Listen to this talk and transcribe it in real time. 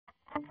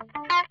This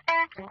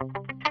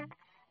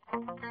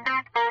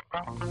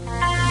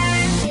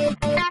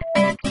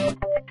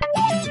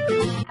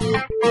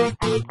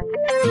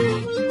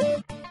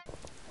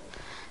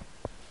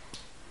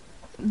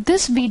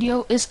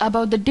video is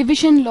about the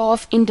division law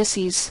of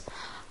indices.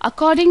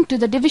 According to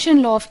the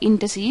division law of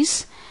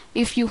indices,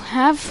 if you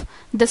have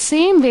the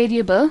same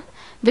variable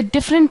with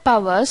different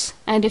powers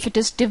and if it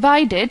is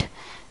divided,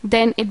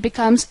 then it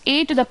becomes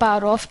a to the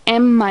power of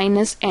m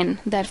minus n.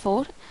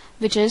 Therefore,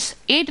 which is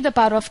a to the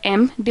power of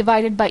m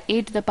divided by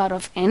a to the power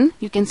of n.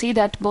 You can see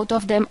that both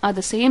of them are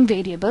the same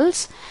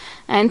variables,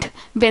 and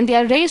when they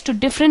are raised to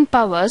different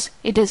powers,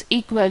 it is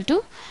equal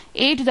to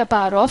a to the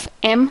power of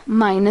m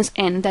minus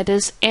n. That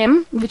is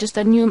m, which is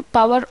the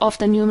power of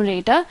the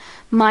numerator,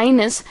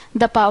 minus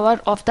the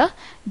power of the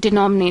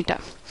denominator.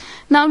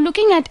 Now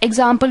looking at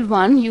example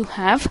 1, you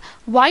have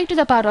y to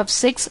the power of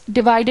 6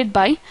 divided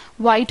by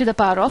y to the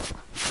power of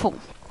 4.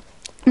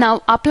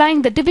 Now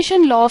applying the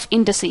division law of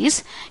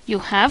indices, you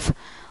have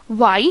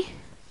y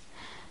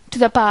to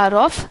the power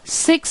of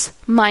 6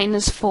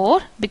 minus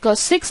 4, because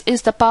 6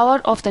 is the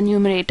power of the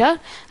numerator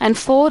and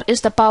 4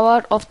 is the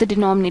power of the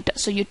denominator.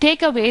 So you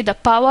take away the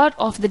power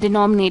of the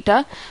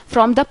denominator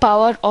from the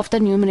power of the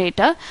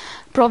numerator,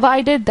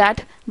 provided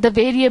that the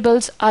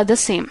variables are the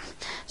same.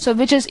 So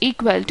which is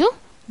equal to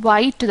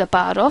y to the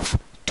power of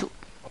 2.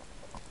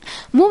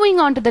 Moving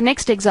on to the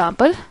next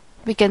example,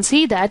 we can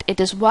see that it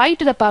is y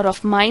to the power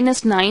of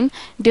minus 9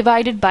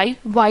 divided by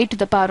y to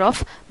the power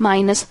of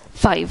minus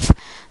 5.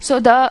 So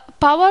the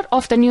power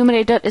of the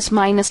numerator is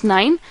minus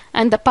 9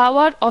 and the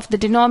power of the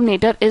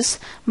denominator is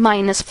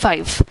minus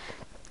 5.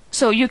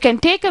 So you can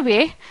take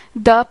away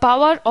the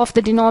power of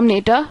the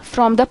denominator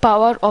from the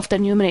power of the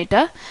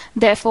numerator.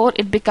 Therefore,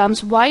 it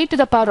becomes y to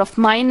the power of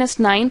minus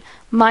 9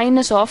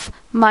 minus of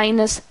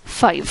minus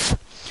 5.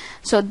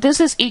 So this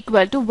is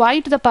equal to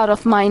y to the power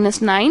of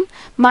minus 9.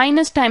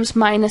 Minus times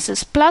minus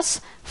is plus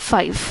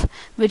 5,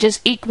 which is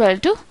equal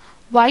to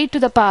y to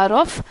the power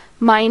of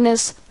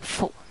minus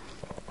 4.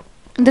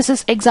 This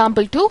is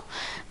example 2.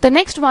 The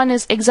next one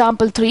is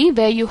example 3,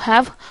 where you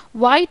have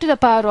y to the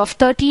power of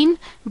 13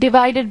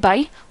 divided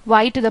by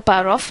y to the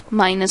power of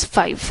minus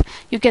 5.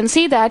 You can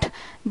see that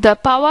the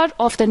power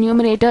of the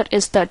numerator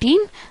is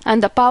 13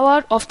 and the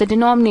power of the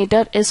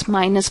denominator is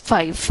minus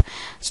 5.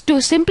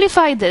 To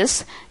simplify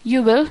this,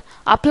 you will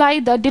apply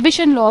the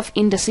division law of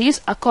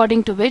indices,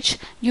 according to which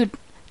you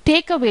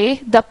take away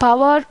the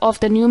power of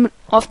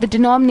the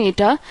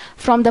denominator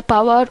from the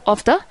power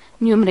of the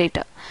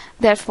numerator.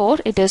 Therefore,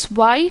 it is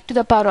y to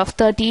the power of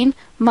 13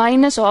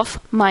 minus of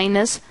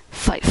minus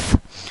 5.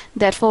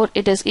 Therefore,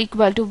 it is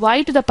equal to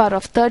y to the power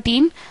of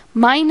 13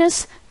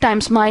 minus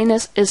times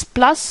minus is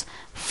plus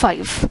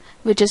 5,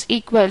 which is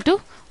equal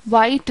to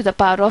y to the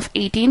power of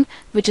 18,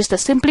 which is the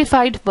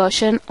simplified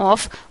version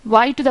of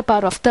y to the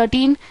power of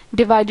 13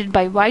 divided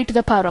by y to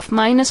the power of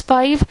minus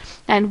 5,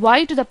 and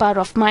y to the power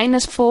of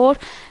minus 4,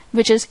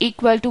 which is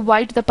equal to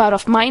y to the power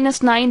of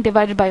minus 9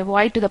 divided by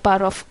y to the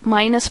power of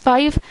minus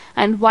 5,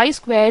 and y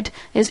squared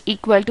is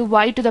equal to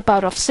y to the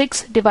power of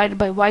 6 divided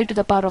by y to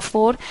the power of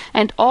 4,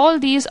 and all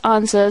these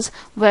answers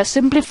were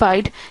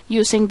simplified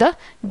using the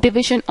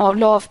division or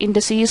law of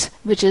indices,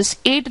 which is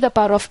a to the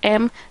power of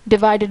m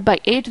divided by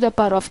a to the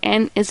power of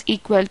n is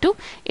equal to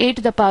a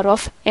to the power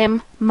of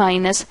m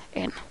minus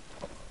n.